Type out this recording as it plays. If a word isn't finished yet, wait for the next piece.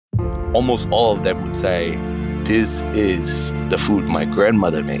almost all of them would say, this is the food my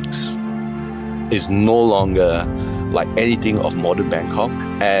grandmother makes. It's no longer like anything of modern Bangkok.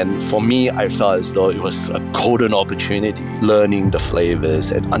 And for me, I felt as though it was a golden opportunity, learning the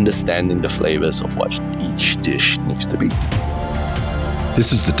flavors and understanding the flavors of what each dish needs to be.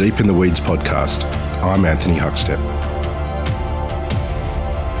 This is the Deep in the Weeds podcast. I'm Anthony Huckstep.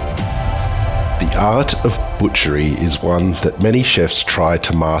 The art of butchery is one that many chefs try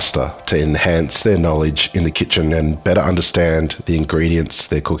to master to enhance their knowledge in the kitchen and better understand the ingredients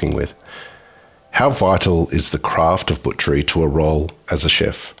they're cooking with. How vital is the craft of butchery to a role as a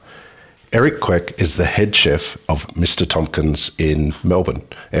chef? Eric Kwek is the head chef of Mr. Tompkins in Melbourne.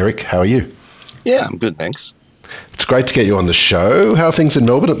 Eric, how are you? Yeah, I'm good, thanks. It's great to get you on the show. How are things in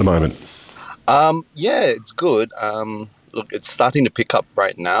Melbourne at the moment? Yeah, it's good. Look, it's starting to pick up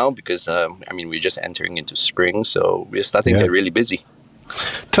right now because, we're just entering into spring, so we're starting to get really busy.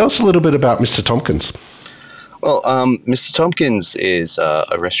 Tell us a little bit about Mr. Tompkins. Well, Mr. Tompkins is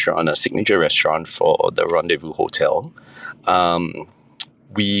a restaurant, a signature restaurant for the Rendezvous Hotel.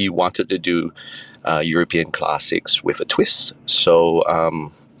 We wanted to do European classics with a twist. So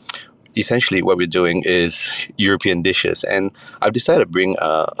essentially what we're doing is European dishes. And I've decided to bring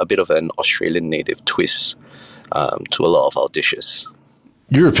a bit of an Australian native twist to a lot of our dishes.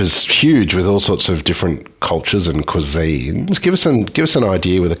 Europe is huge with all sorts of different cultures and cuisines. Give us an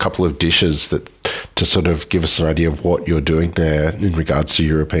idea with a couple of dishes that to sort of give us an idea of what you're doing there in regards to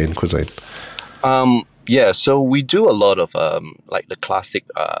European cuisine. So we do a lot of like the classic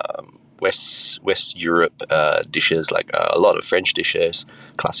West Europe dishes, like a lot of French dishes,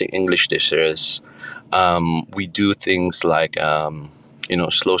 classic English dishes. We do things like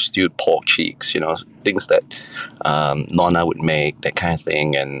slow stewed pork cheeks, things that Nonna would make, that kind of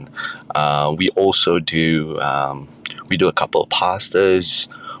thing. And we also do a couple of pastas.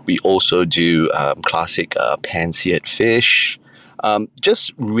 We also do classic pan-seared fish.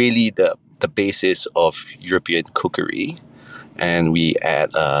 Just really the basis of European cookery. And we add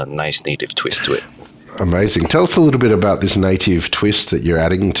a nice native twist to it. Amazing. Tell us a little bit about this native twist that you're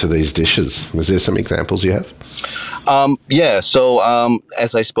adding to these dishes. Was there some examples you have? So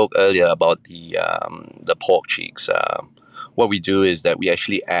as I spoke earlier about the pork cheeks, what we do is that we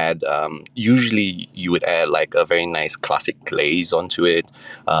actually add, usually you would add like a very nice classic glaze onto it,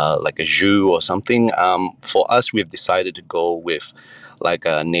 like a jus or something. For us, we've decided to go with like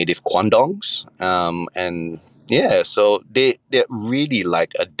native kwandongs, so they're really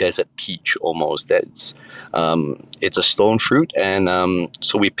like a desert peach almost. It's a stone fruit, and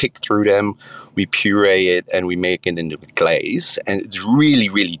so we pick through them, we puree it, and we make it into a glaze, and it's really,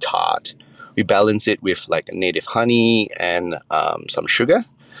 really tart. We balance it with like native honey and some sugar,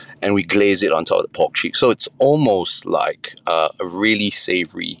 and we glaze it on top of the pork cheek. So it's almost like a really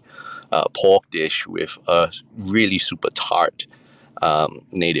savory pork dish with a really super tart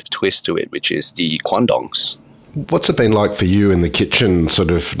native twist to it, which is the kwandongs. What's it been like for you in the kitchen,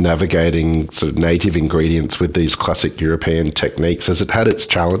 sort of navigating sort of native ingredients with these classic European techniques? Has it had its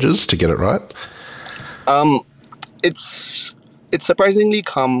challenges to get it right? It's surprisingly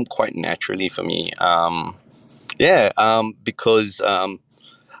come quite naturally for me. Because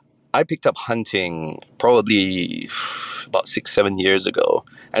I picked up hunting probably about 6-7 years ago,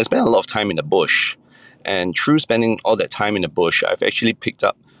 and I spent a lot of time in the bush. And through spending all that time in the bush, I've actually picked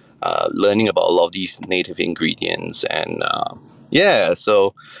up learning about a lot of these native ingredients. And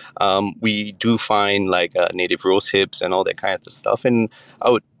so we do find like native rose hips and all that kind of stuff. And I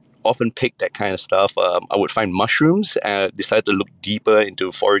would often pick that kind of stuff. I would find mushrooms and decide to look deeper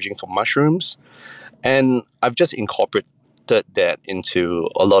into foraging for mushrooms. And I've just incorporated that into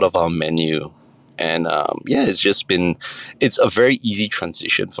a lot of our menu. And it's a very easy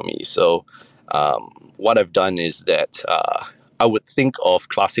transition for me. So what I've done is that I would think of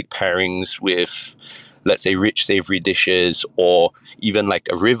classic pairings with, let's say, rich savory dishes, or even like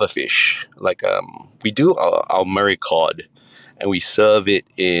a river fish. Like we do our Murray cod, and we serve it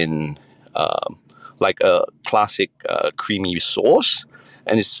in like a classic creamy sauce,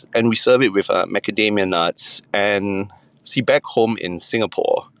 and we serve it with macadamia nuts. And see, back home in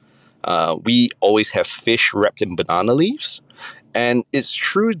Singapore, we always have fish wrapped in banana leaves, and it's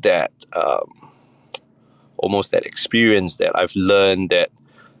true that almost that experience that I've learned that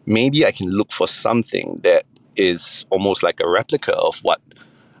maybe I can look for something that is almost like a replica of what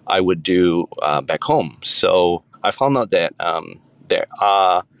I would do back home. So I found out that there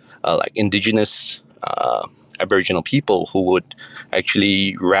are like indigenous Aboriginal people who would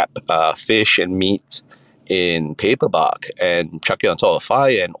actually wrap fish and meat in paper bark and chuck it on top of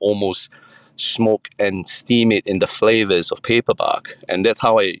fire and almost smoke and steam it in the flavors of paper bark. And that's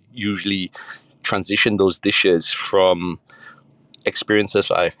how I usually transition those dishes from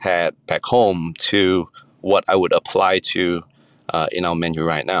experiences I've had back home to what I would apply to in our menu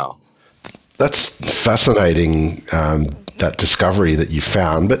right now. That's fascinating, that discovery that you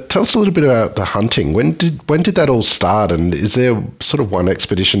found. But tell us a little bit about the hunting. When did that all start? And is there sort of one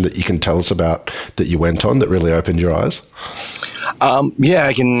expedition that you can tell us about that you went on that really opened your eyes? Yeah,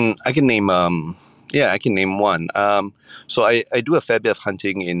 I can name I can name one. So I do a fair bit of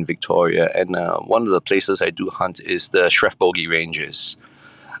hunting in Victoria, and one of the places I do hunt is the Strathbogie Ranges.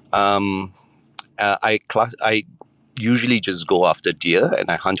 Um, I usually just go after deer,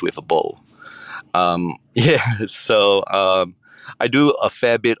 and I hunt with a bow. Yeah, so I do a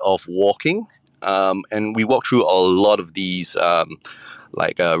fair bit of walking, and we walk through a lot of these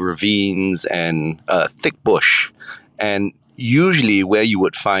ravines and thick bush, and usually where you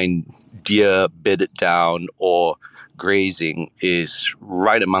would find deer bedded down or grazing is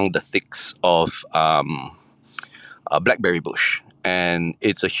right among the thicks of blackberry bush, and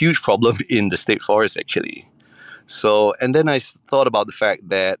it's a huge problem in the state forest actually. So, and then I thought about the fact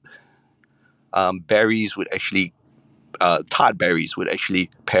that berries would actually tart berries would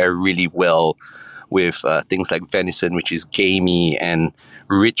actually pair really well with things like venison, which is gamey and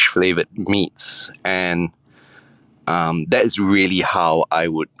rich flavored meats. And that is really how I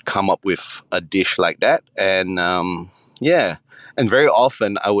would come up with a dish like that. And yeah, and very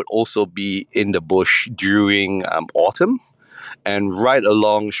often I would also be in the bush during autumn. And right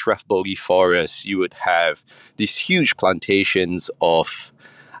along Strathbogie Forest, you would have these huge plantations of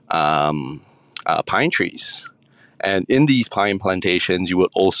pine trees. And in these pine plantations, you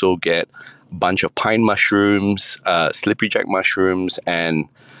would also get a bunch of pine mushrooms, slippery jack mushrooms, and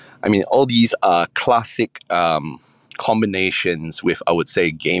I mean, all these are classic combinations with, I would say,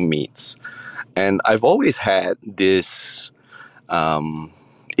 game meats. And I've always had this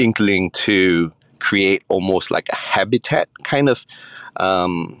inkling to create almost like a habitat kind of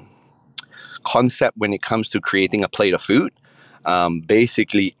um, concept when it comes to creating a plate of food.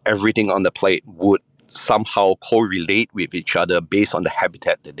 Basically, everything on the plate would somehow correlate with each other based on the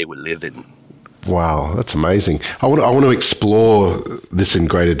habitat that they would live in. Wow, that's amazing. I want to explore this in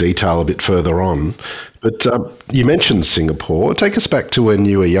greater detail a bit further on. But you mentioned Singapore. Take us back to when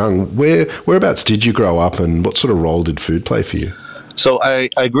you were young. Whereabouts did you grow up, and what sort of role did food play for you? So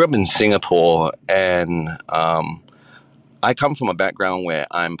I grew up in Singapore, and I come from a background where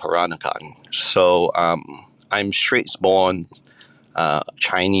I'm Peranakan. So I'm Straits born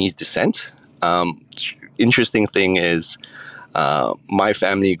Chinese descent. Interesting thing is, my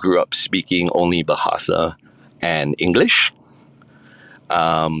family grew up speaking only Bahasa and English.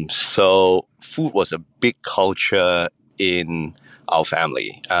 So food was a big culture in our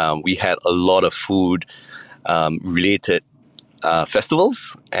family. We had a lot of food related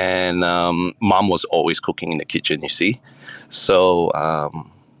festivals, and mom was always cooking in the kitchen. You see, so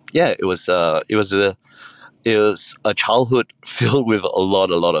yeah, it was a childhood filled with a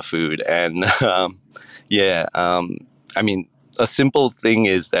lot of food, and yeah, I mean, a simple thing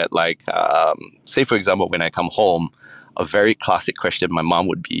is that, like, say for example, when I come home, a very classic question my mom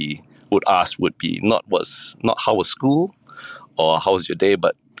would be not how was school or how was your day,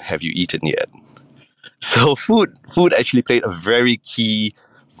 but have you eaten yet? So food actually played a very key,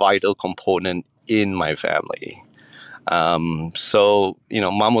 vital component in my family. So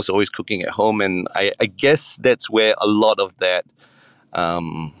mom was always cooking at home, and I guess that's where a lot of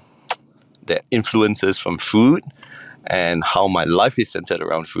um, that influences from food and how my life is centered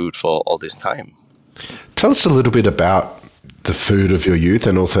around food for all this time. Tell us a little bit about the food of your youth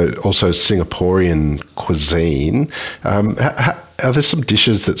and also Singaporean cuisine. Are there some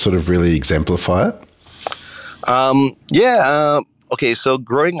dishes that sort of really exemplify it? Yeah. Okay. So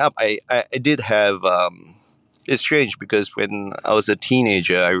growing up, I did have. It's strange because when I was a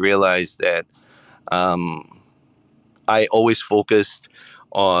teenager, I realized that I always focused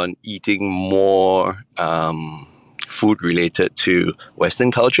on eating more food related to Western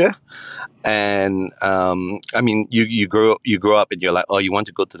culture. And I mean, you grow up and you're like, oh, you want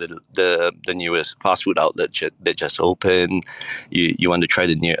to go to the newest fast food outlet that just opened. You want to try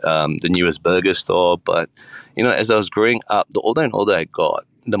the newest burger store. But as I was growing up, the older and older I got,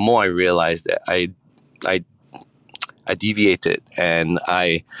 the more I realized that I I deviated, and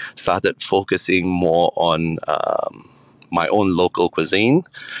I started focusing more on my own local cuisine.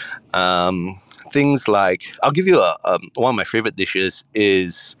 Um, Things like, I'll give you one of my favorite dishes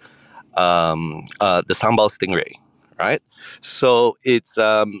is the sambal stingray, right? So it's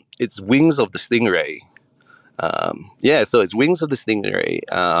wings of the stingray. Yeah, so it's wings of the stingray,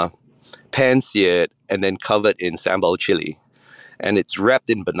 pan-seared, and then covered in sambal chili. And it's wrapped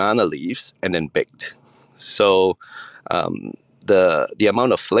in banana leaves and then baked. So um, the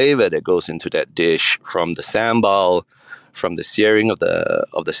amount of flavor that goes into that dish, from the sambal, from the searing of the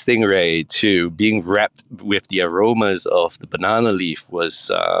stingray, to being wrapped with the aromas of the banana leaf,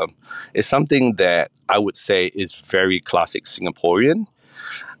 was is something that I would say is very classic Singaporean.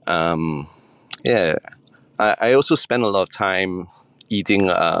 Um, yeah, I also spend a lot of time eating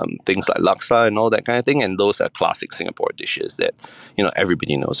things like laksa and all that kind of thing, and those are classic Singapore dishes that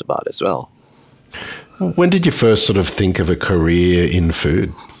everybody knows about as well. When did you first sort of think of a career in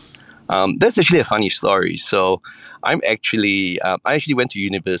food? That's actually a funny story. So I actually went to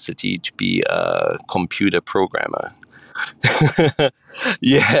university to be a computer programmer.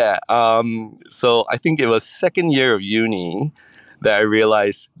 Yeah. So I think it was second year of uni that I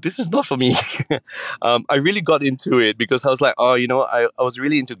realized this is not for me. I really got into it because I was like, oh, I was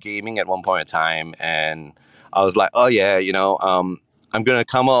really into gaming at one point in time, and I was like, oh yeah, I'm gonna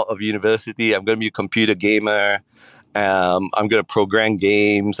come out of university. I'm gonna be a computer gamer. I'm gonna program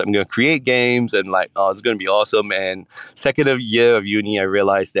games. I'm gonna create games, and like, oh, it's gonna be awesome. And year of uni, I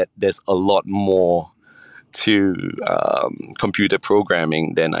realized that there's a lot more to computer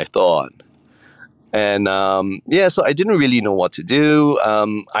programming than I thought. And yeah, so I didn't really know what to do.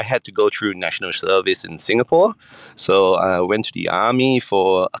 I had to go through national service in Singapore. So I went to the army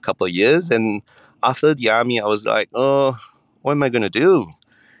for a couple of years. And after the army, I was like, oh, what am I going to do?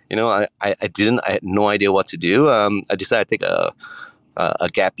 I had no idea what to do. I decided to take a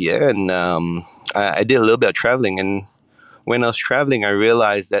gap year, and I did a little bit of traveling. And when I was traveling, I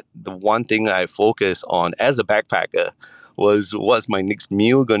realized that the one thing I focused on as a backpacker was, what's my next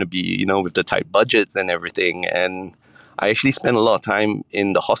meal going to be, with the tight budgets and everything. And I actually spent a lot of time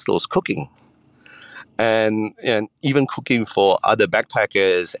in the hostels cooking, and even cooking for other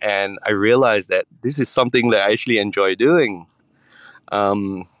backpackers. And I realized that this is something that I actually enjoy doing.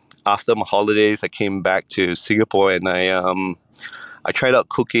 Um, After my holidays, I came back to Singapore, and I tried out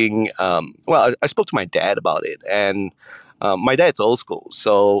cooking. I spoke to my dad about it, and my dad's old school,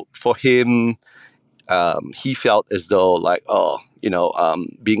 so for him, he felt as though, like, oh,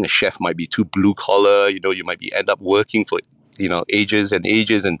 being a chef might be too blue collar. You might be end up working for ages and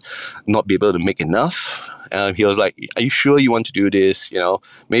ages and not be able to make enough. He was like, "Are you sure you want to do this?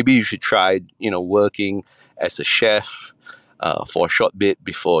 Maybe you should try working as a chef for a short bit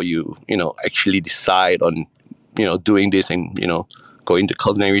before you actually decide on doing this and going to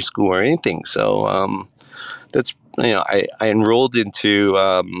culinary school or anything." So that's I enrolled into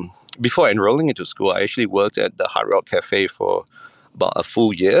before enrolling into school, I actually worked at the Hard Rock Cafe for about a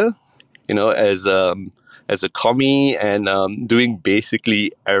full year, as a commie, and doing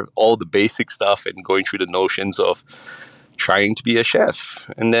basically all the basic stuff and going through the notions of trying to be a chef.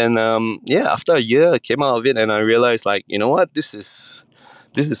 And then yeah, after a year I came out of it, and I realized, like, you know what, this is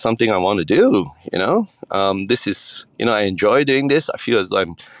something I want to do. This is, I enjoy doing this. I feel as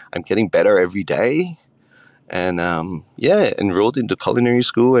though I'm getting better every day. And yeah, enrolled into culinary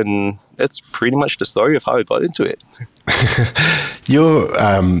school, and that's pretty much the story of how I got into it. Your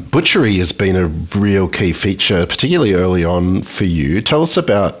butchery has been a real key feature, particularly early on for you. Tell us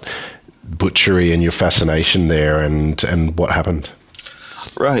about butchery and your fascination there, and what happened.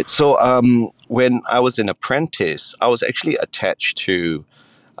 Right. So when I was an apprentice, I was actually attached to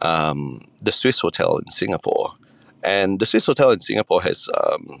the Swiss Hotel in Singapore. And the Swiss Hotel in Singapore is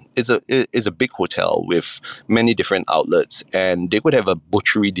a big hotel with many different outlets, and they would have a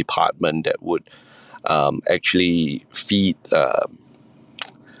butchery department that would actually feed. How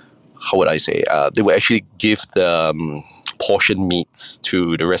would I say? They would actually give the portion meats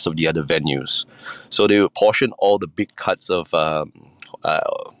to the rest of the other venues. So they would portion all the big cuts of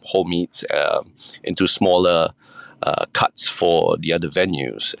whole meats into smaller cuts for the other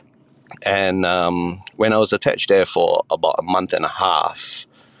venues. And when I was attached there for about a month and a half,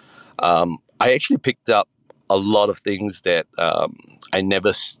 I actually picked up a lot of things that I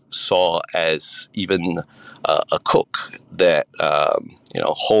never saw as even a cook. That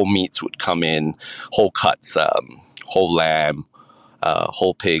whole meats would come in, whole cuts, whole lamb,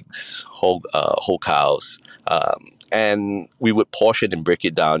 whole pigs, whole cows, and we would portion and break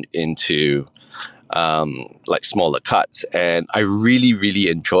it down into like smaller cuts, and I really, really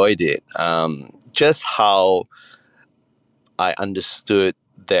enjoyed it. Just how I understood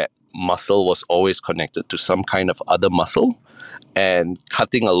that muscle was always connected to some kind of other muscle, and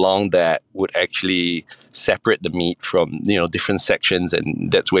cutting along that would actually separate the meat from different sections,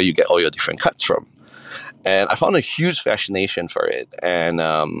 and that's where you get all your different cuts from. And I found a huge fascination for it, and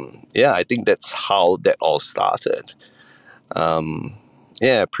yeah, I think that's how that all started. Um,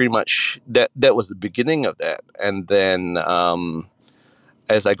 yeah, pretty much that was the beginning of that. And then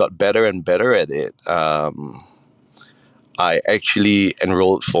as I got better and better at it, I actually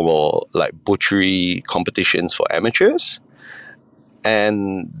enrolled for like butchery competitions for amateurs,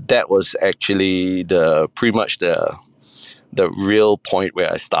 and that was actually the pretty much the real point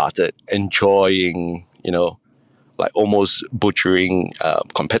where I started enjoying, like almost butchering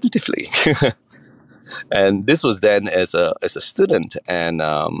competitively. And this was then as a student, and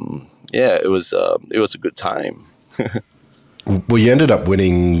yeah, it was a good time. Well, you ended up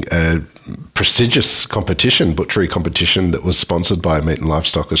winning a prestigious competition, butchery competition that was sponsored by Meat and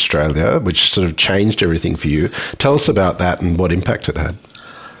Livestock Australia, which sort of changed everything for you. Tell us about that and what impact it had.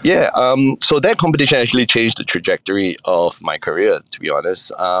 Yeah, so that competition actually changed the trajectory of my career, to be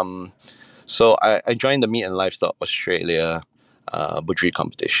honest. So I joined the Meat and Livestock Australia butchery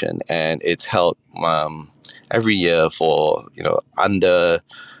competition, and it's held every year for under,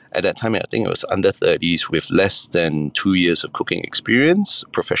 at that time I think it was under 30s with less than 2 years of cooking experience,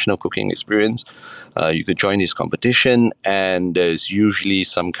 professional cooking experience. You could join this competition, and there's usually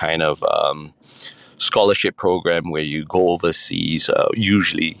some kind of scholarship program where you go overseas,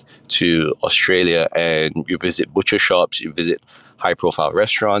 usually to Australia, and you visit butcher shops, you visit high profile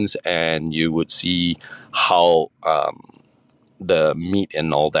restaurants, and you would see how the meat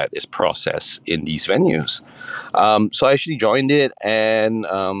and all that is processed in these venues. So I actually joined it, and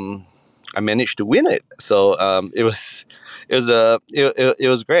I managed to win it. So it was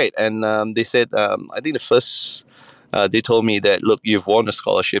great. And they said, I think the first they told me that, look, you've won a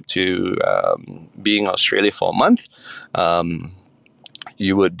scholarship to being in Australia for a month. Um,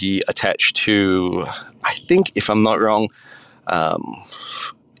 you would be attached to, I think, if I'm not wrong, um,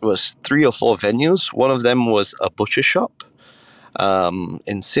 it was 3 or 4 venues. One of them was a butcher shop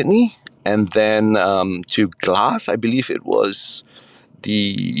in Sydney, and then to Glass, I believe it was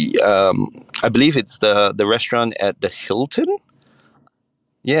I believe it's the restaurant at the Hilton.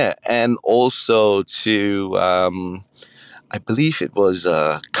 Yeah, and also to I believe it was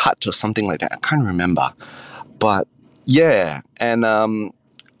Cut or something like that. I can't remember, but yeah, and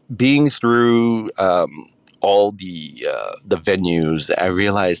being through all the venues, I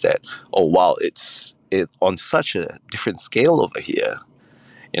realized that, oh wow, it on such a different scale over here.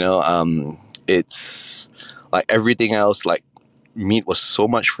 It's like everything else. Like meat was so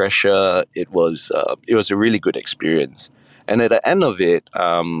much fresher. It was a really good experience. And at the end of it,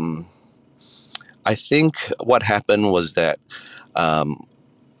 I think what happened was that um,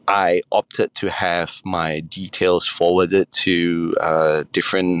 I opted to have my details forwarded to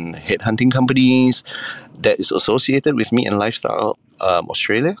different headhunting companies that is associated with Meat and Lifestyle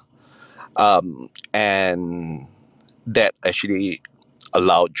Australia, and that actually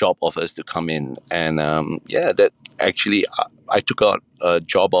allowed job offers to come in. And yeah, that actually I took out a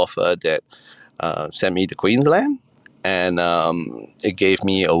job offer that sent me to Queensland, and it gave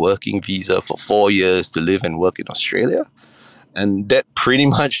me a working visa for 4 years to live and work in Australia. And that pretty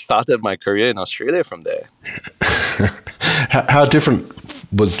much started my career in Australia from there. How different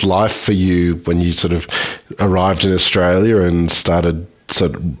was life for you when you sort of arrived in Australia and started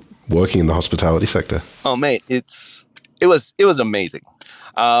sort of working in the hospitality sector? Oh, mate, it was amazing.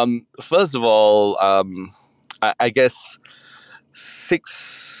 First of all, I guess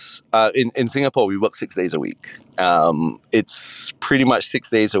in Singapore we work 6 days a week. It's pretty much 6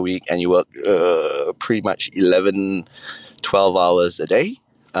 days a week, and you work pretty much 11, 12 hours a day.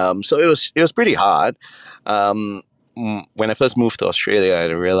 So it was pretty hard. Um, when I first moved to Australia, I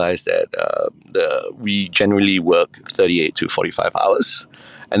realized that we generally work 38 to 45 hours.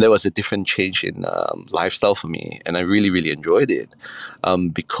 And there was a different change in lifestyle for me, and I really, really enjoyed it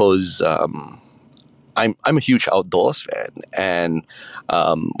because I'm a huge outdoors fan, and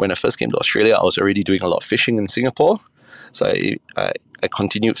when I first came to Australia, I was already doing a lot of fishing in Singapore. So I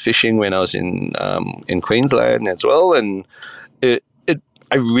continued fishing when I was in Queensland as well, and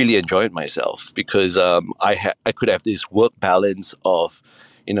I really enjoyed myself because I could have this work balance of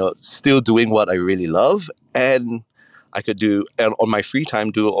still doing what I really love, and I could do, and on my free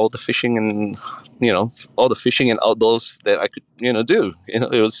time, do all the fishing and all the fishing and outdoors that I could do.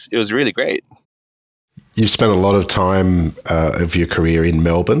 It was really great. You've spent a lot of time of your career in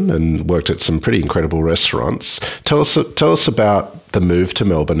Melbourne and worked at some pretty incredible restaurants. Tell us about the move to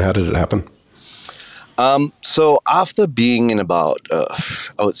Melbourne. How did it happen? So after being in about,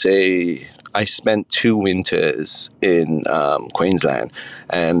 I would say, I spent 2 winters in Queensland,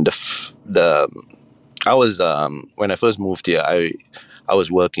 and I was when I first moved here, I was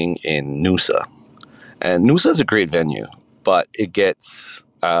working in Noosa, and Noosa is a great venue, but it gets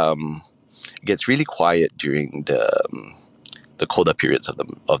really quiet during the the colder periods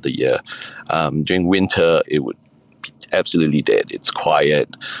of the year. During winter, it would be absolutely dead. It's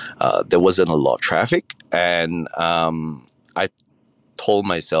quiet. There wasn't a lot of traffic, and I told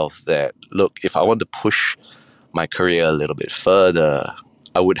myself that, look, if I want to push my career a little bit further,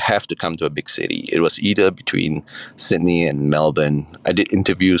 I would have to come to a big city. It was either between Sydney and Melbourne. I did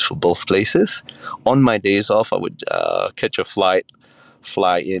interviews for both places. On my days off, I would catch a flight,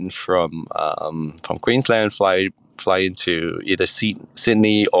 fly in from Queensland, fly into either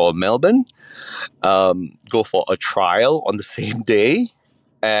Sydney or Melbourne, go for a trial on the same day,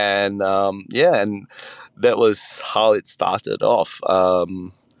 and and that was how it started off.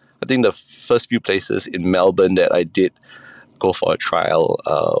 I think the first few places in Melbourne that I did go for a trial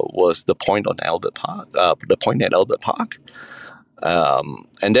was the Point at Albert Park,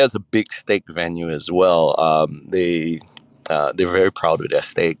 and there's a big steak venue as well. They're very proud of their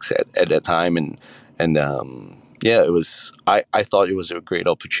steaks at that time, and it was. I thought it was a great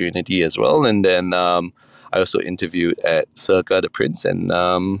opportunity as well, and then I also interviewed at Circa the Prince, and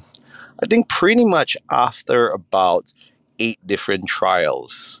I think pretty much after about 8 different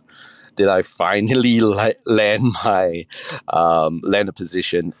trials did I finally land a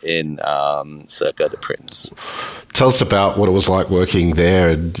position in Circa the Prince. Tell us about what it was like working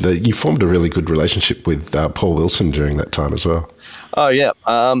there. You formed a really good relationship with Paul Wilson during that time as well. Oh yeah.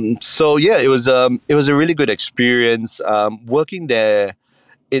 It was a really good experience. Working there,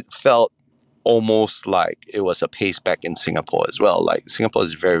 it felt almost like it was a pace back in Singapore as well. Like Singapore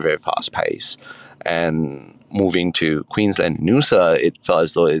is very, very fast paced, and moving to Queensland and Noosa, it felt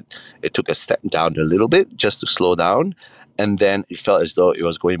as though it took a step down a little bit just to slow down. And then it felt as though it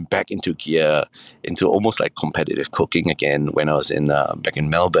was going back into gear, into almost like competitive cooking again when I was back in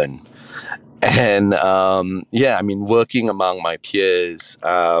Melbourne. And working among my peers,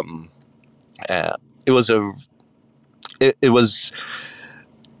 it was a it was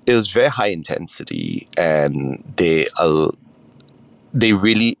it was very high intensity, and they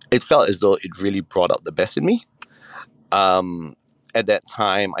really, it felt as though it really brought out the best in me. Um, at that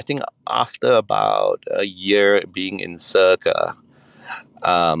time, I think after about a year being in Circa,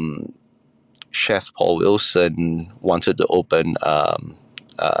 um, Chef Paul Wilson wanted to open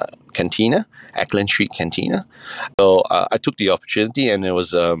Cantina, Ackland Street Cantina. So I took the opportunity, and it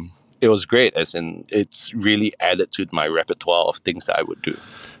was great. As in, it's really added to my repertoire of things that I would do.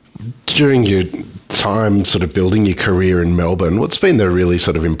 During your time sort of building your career in Melbourne, what's been the really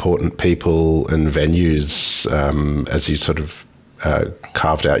sort of important people and venues as you sort of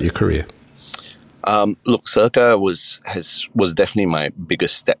carved out your career? Look, Circa was definitely my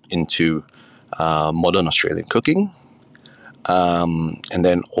biggest step into modern Australian cooking. And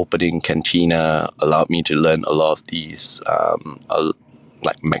then opening Cantina allowed me to learn a lot of these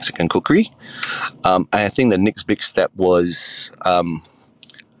like Mexican cookery. I think the next big step was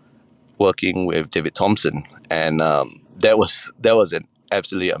working with David Thompson, and that was an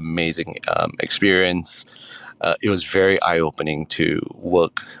absolutely amazing experience. It was very eye-opening to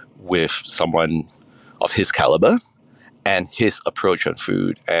work with someone of his caliber and his approach on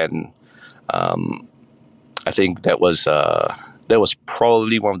food, and I think that was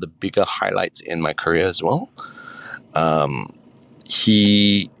probably one of the bigger highlights in my career as well.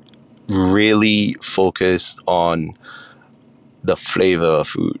 He really focused on the flavor of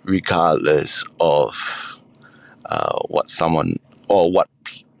food, regardless of what someone or what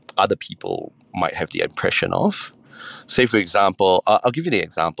other people might have the impression of. Say, for example, I'll give you the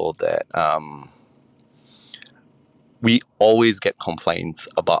example that we always get complaints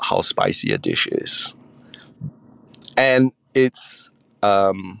about how spicy a dish is, and it's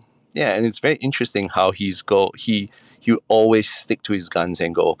and it's very interesting how he always stick to his guns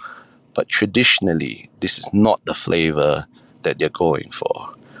and go, but traditionally this is not the flavor that they're going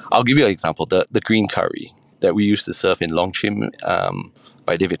for. I'll give you an example. The green curry that we used to serve in Longchin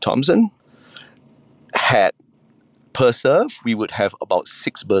by David Thompson had, per serve, we would have about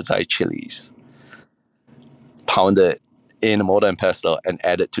 6 bird's eye chilies pounded in a mortar and pestle and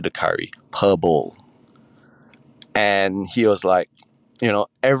added to the curry per bowl. And he was like,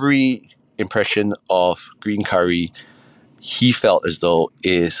 every impression of green curry, he felt as though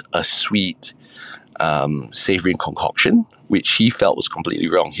is a sweet, savory concoction, which he felt was completely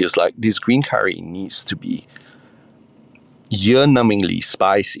wrong. He was like, this green curry needs to be ear-numbingly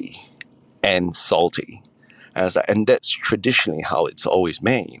spicy and salty. And I was like, and that's traditionally how it's always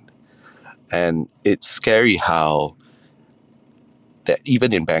made. And it's scary how that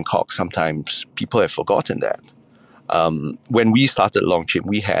even in Bangkok, sometimes people have forgotten that. When we started Longchin,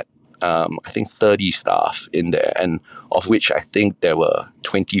 we had, I think, 30 staff in there, and of which I think there were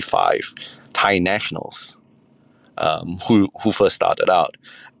 25 Thai nationals. who first started out,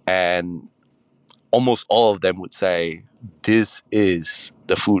 and almost all of them would say, "This is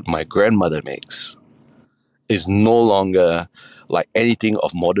the food my grandmother makes. Is no longer like anything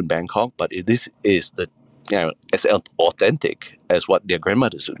of modern Bangkok, but this is the as authentic as what their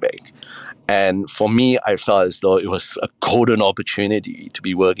grandmothers would make." And for me, I felt as though it was a golden opportunity to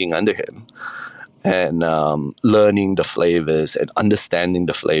be working under him and learning the flavors and understanding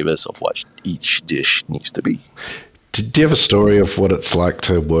the flavors of what each dish needs to be. Do you have a story of what it's like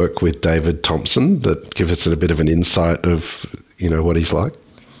to work with David Thompson that gives us a bit of an insight of, what he's like?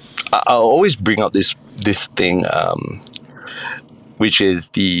 I'll always bring up this thing, which is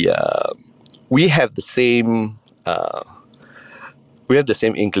we have the same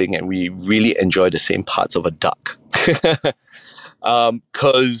inkling, and we really enjoy the same parts of a duck.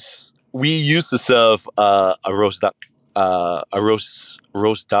 Because we used to serve a roast duck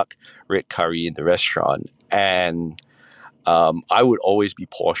red curry in the restaurant, and I would always be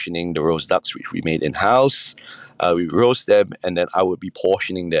portioning the roast ducks which we made in house. We roast them, and then I would be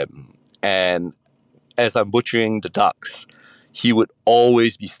portioning them. And as I'm butchering the ducks, he would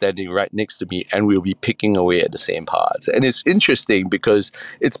always be standing right next to me, and we'll be picking away at the same parts. And it's interesting because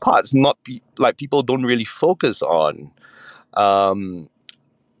it's parts not like people don't really focus on. Um,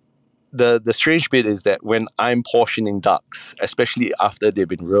 the strange bit is that when I'm portioning ducks, especially after they've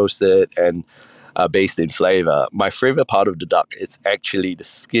been roasted and based in flavor, my favorite part of the duck is actually the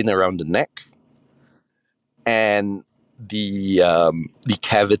skin around the neck and the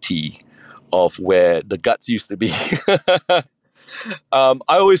cavity of where the guts used to be. I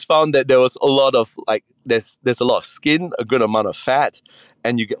always found that there was a lot of there's a lot of skin, a good amount of fat,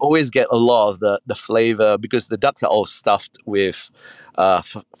 and you always get a lot of the flavor because the ducks are all stuffed with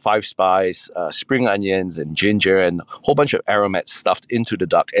five spice, spring onions, and ginger, and a whole bunch of aromats stuffed into the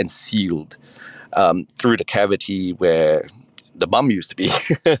duck and sealed through the cavity where the bum used to be.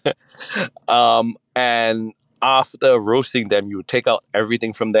 And after roasting them, you would take out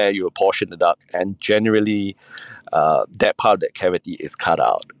everything from there, you would portion the duck, and generally that part of that cavity is cut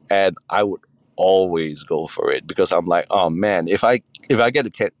out. And I would always go for it because I'm like, oh man, if I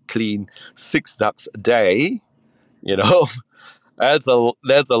get to clean 6 ducks a day, you know, that's a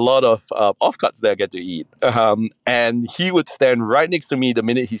lot of offcuts that I get to eat. And he would stand right next to me the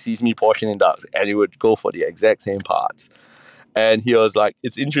minute he sees me portioning ducks, and he would go for the exact same parts. And he was like,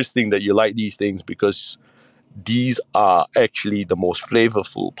 "It's interesting that you like these things because these are actually the most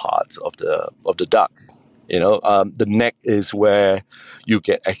flavorful parts of the duck. The neck is where you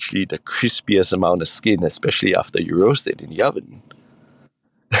get actually the crispiest amount of skin, especially after you roast it in the oven."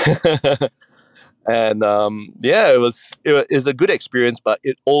 And yeah, it was a good experience, but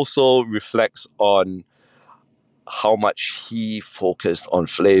it also reflects on how much he focused on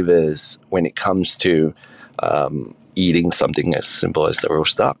flavors when it comes to eating something as simple as the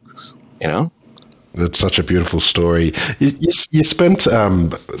roast ducks. That's such a beautiful story. You spent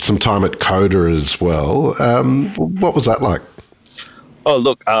some time at Coda as well. What was that like? Oh,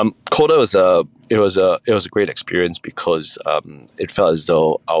 look, Coda was a great experience because it felt as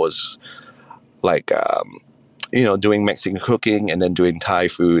though I was like doing Mexican cooking and then doing Thai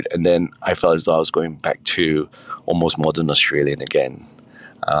food, and then I felt as though I was going back to almost modern Australian again,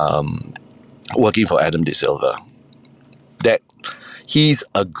 working for Adam De Silva. That he's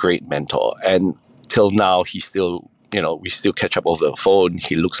a great mentor, and till now he's still we still catch up over the phone.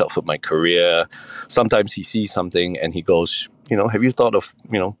 He looks out for my career. Sometimes he sees something and he goes, have you thought of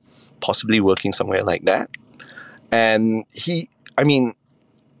possibly working somewhere like that? And I mean,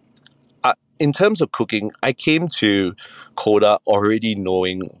 in terms of cooking, I came to Coda already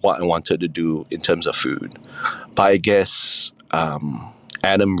knowing what I wanted to do in terms of food. But I guess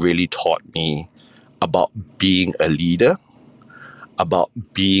Adam really taught me about being a leader, about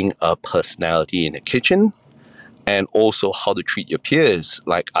being a personality in the kitchen, and also how to treat your peers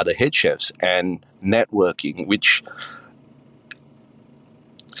like other head chefs and networking, which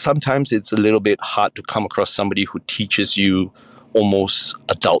sometimes it's a little bit hard to come across somebody who teaches you almost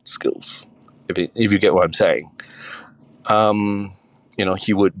adult skills, if you get what I'm saying.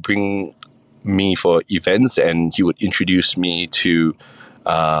 He would bring me for events and he would introduce me to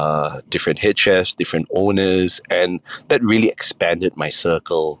different head chefs, different owners, and that really expanded my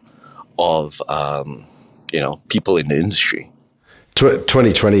circle of people in the industry.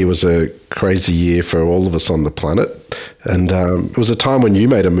 2020 was a crazy year for all of us on the planet, and it was a time when you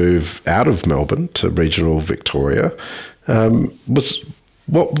made a move out of Melbourne to regional Victoria. Was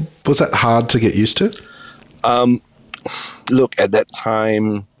that hard to get used to? Look, at that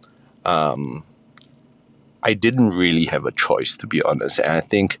time, I didn't really have a choice, to be honest. And I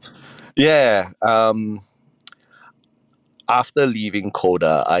think, yeah, after leaving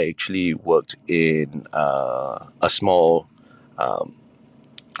Coda, I actually worked in a small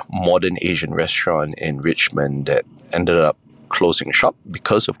modern Asian restaurant in Richmond that ended up closing shop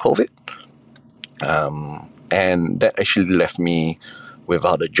because of COVID. And that actually left me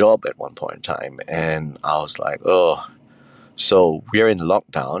without a job at one point in time. And I was like, oh, so we're in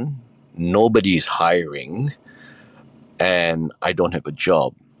lockdown, nobody's hiring, and I don't have a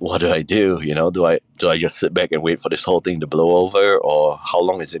job. What do I do? Do I just sit back and wait for this whole thing to blow over, or how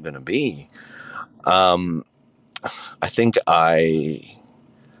long is it going to be? Um, I think I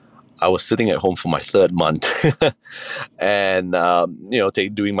was sitting at home for my third month, and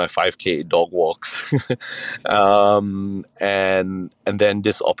doing my 5K dog walks, and then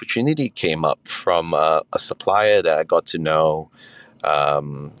this opportunity came up from a supplier that I got to know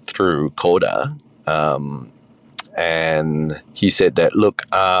through Coda. And he said that, look,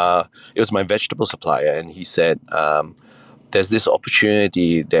 it was my vegetable supplier, and he said, there's this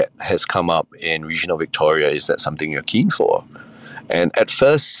opportunity that has come up in regional Victoria. Is that something you're keen for? And at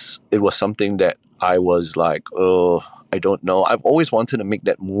first, it was something that I was like, oh, I don't know. I've always wanted to make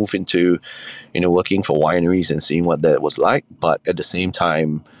that move into, working for wineries and seeing what that was like. But at the same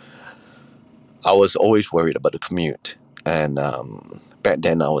time, I was always worried about the commute. And back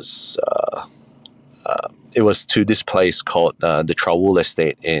then, it was to this place called the Trawool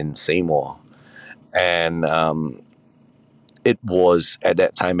Estate in Seymour. And it was, at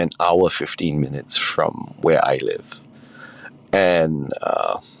that time, an hour, 15 minutes from where I live. And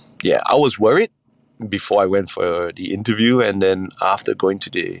I was worried before I went for the interview. And then after I went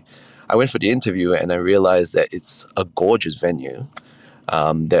for the interview, and I realized that it's a gorgeous venue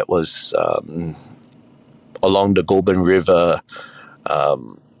that was along the Goulburn River.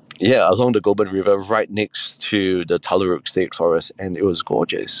 Along the Goulburn River, right next to the Tallarook State Forest, and it was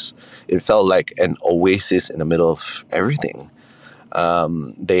gorgeous. It felt like an oasis in the middle of everything.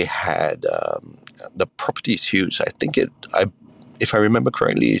 They had the property is huge. If I remember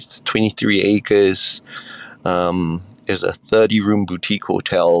correctly, it's 23 acres. It's a 30-room boutique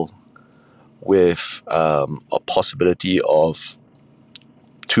hotel with a possibility of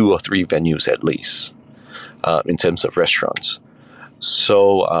 2 or 3 venues at least in terms of restaurants.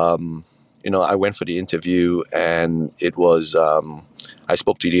 So, I went for the interview, and it was, I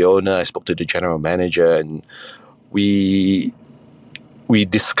spoke to the owner, I spoke to the general manager, and we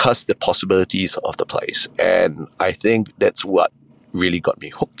discussed the possibilities of the place. And I think that's what really got me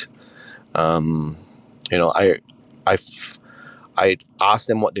hooked. I asked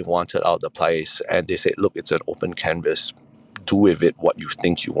them what they wanted out of the place, and they said, look, it's an open canvas. Do with it what you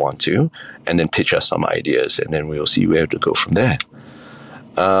think you want to, and then pitch us some ideas, and then we'll see where to go from there.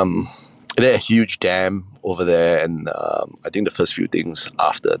 There's a huge dam over there, and I think the first few things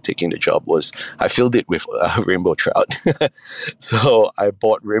after taking the job was I filled it with rainbow trout. So I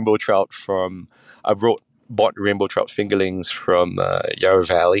bought rainbow trout fingerlings from Yarra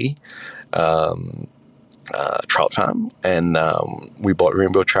Valley trout farm, and we bought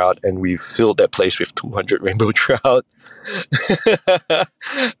rainbow trout, and we filled that place with 200 rainbow trout.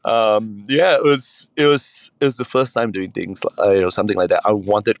 It was the first time doing things something like that. I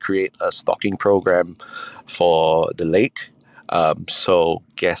wanted to create a stocking program for the lake, so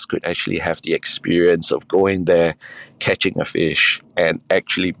guests could actually have the experience of going there, catching a fish, and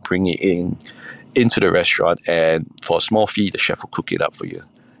actually bringing it into the restaurant, and for a small fee the chef will cook it up for you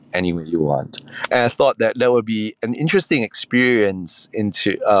any way you want. And I thought that would be an interesting experience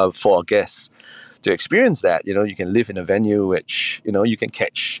for our guests to experience that. You can live in a venue which, you can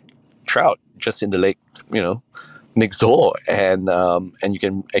catch trout just in the lake, next door, and you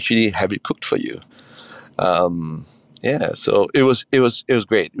can actually have it cooked for you. So it was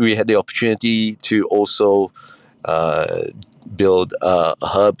great. We had the opportunity to also build a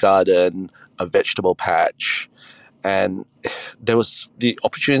herb garden, a vegetable patch, and there was the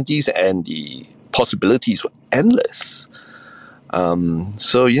opportunities and the possibilities were endless. I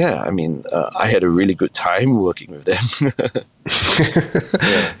had a really good time working with them.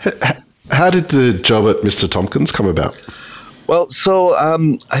 How did the job at Mr. Tompkins come about? Well, so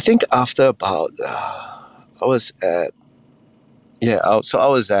I think after about I was at the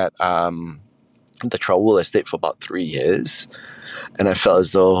Trawool Estate for about 3 years, and I felt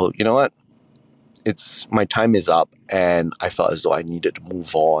as though, you know what, my time is up, and I felt as though I needed to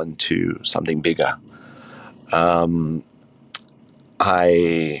move on to something bigger.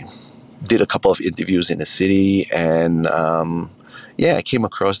 I did a couple of interviews in the city, and I came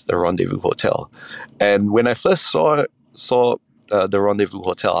across the Rendezvous Hotel. And when I first saw the Rendezvous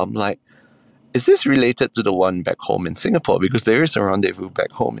Hotel, I'm like, is this related to the one back home in Singapore? Because there is a Rendezvous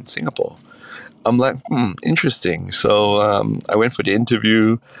back home in Singapore. I'm like, interesting. So I went for the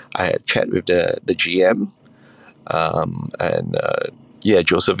interview. I had a chat with the GM, and yeah,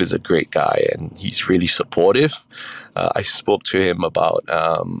 Joseph is a great guy, and he's really supportive. I spoke to him about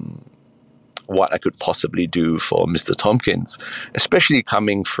what I could possibly do for Mr. Tompkins, especially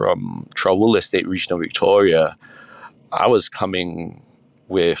coming from Trawool Estate, Regional Victoria. I was coming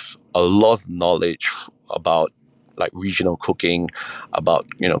with a lot of knowledge about like regional cooking, about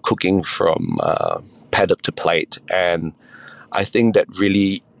cooking from paddock to plate, and I think that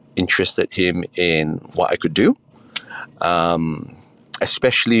really interested him in what I could do.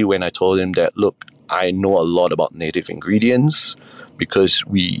 Especially when I told him that, look, I know a lot about native ingredients because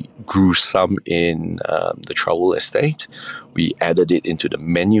we grew some in the Trawool Estate. We added it into the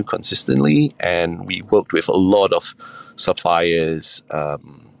menu consistently, and we worked with a lot of suppliers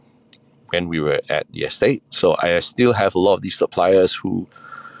when we were at the estate. So I still have a lot of these suppliers who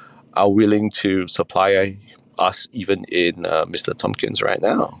are willing to supply us even in Mr. Tompkins right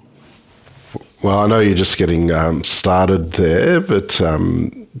now. Well, I know you're just getting started there, but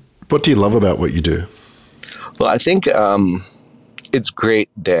what do you love about what you do? Well, I think it's great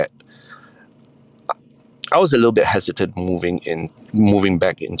that I was a little bit hesitant moving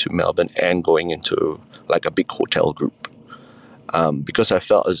back into Melbourne and going into like a big hotel group. Because I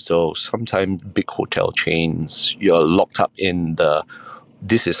felt as though sometimes big hotel chains, you're locked up in the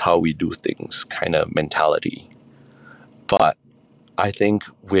this is how we do things kind of mentality. But I think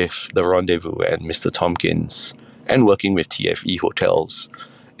with the Rendezvous and Mr. Tompkins and working with TFE hotels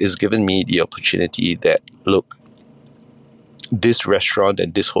is given me the opportunity that, look, this restaurant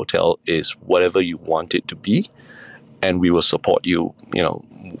and this hotel is whatever you want it to be, and we will support you,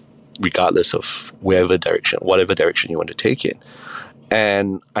 regardless of whatever direction you want to take it.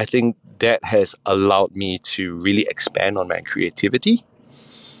 And I think that has allowed me to really expand on my creativity.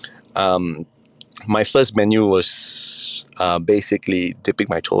 My first menu was basically dipping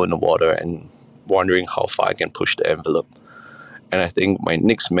my toe in the water and wondering how far I can push the envelope. And I think my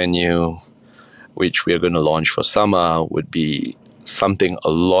next menu, which we are going to launch for summer, would be something a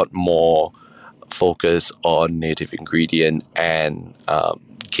lot more focused on native ingredient and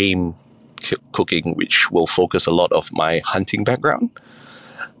game cooking, which will focus a lot of my hunting background.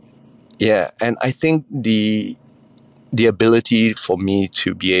 Yeah, and I think the ability for me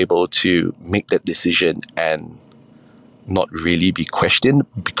to be able to make that decision and not really be questioned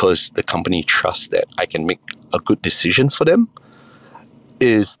because the company trusts that I can make a good decision for them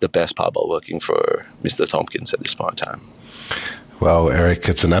is the best part about working for Mr. Tompkins at this point in time. Well, Eric,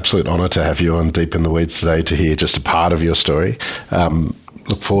 it's an absolute honour to have you on Deep in the Weeds today to hear just a part of your story.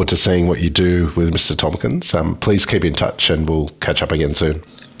 Look forward to seeing what you do with Mr. Tompkins. Please keep in touch and we'll catch up again soon.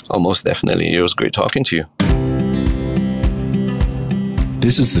 Oh, most definitely. It was great talking to you.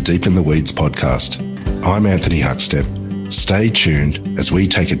 This is the Deep in the Weeds podcast. I'm Anthony Huckstep. Stay tuned as we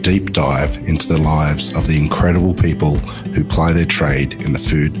take a deep dive into the lives of the incredible people who ply their trade in the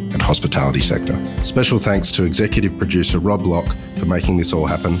food and hospitality sector. Special thanks to executive producer Rob Locke for making this all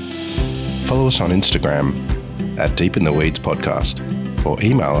happen. Follow us on Instagram at Deep in the Weeds Podcast or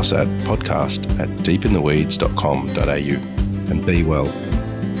email us at podcast@deepintheweeds.com.au and be well.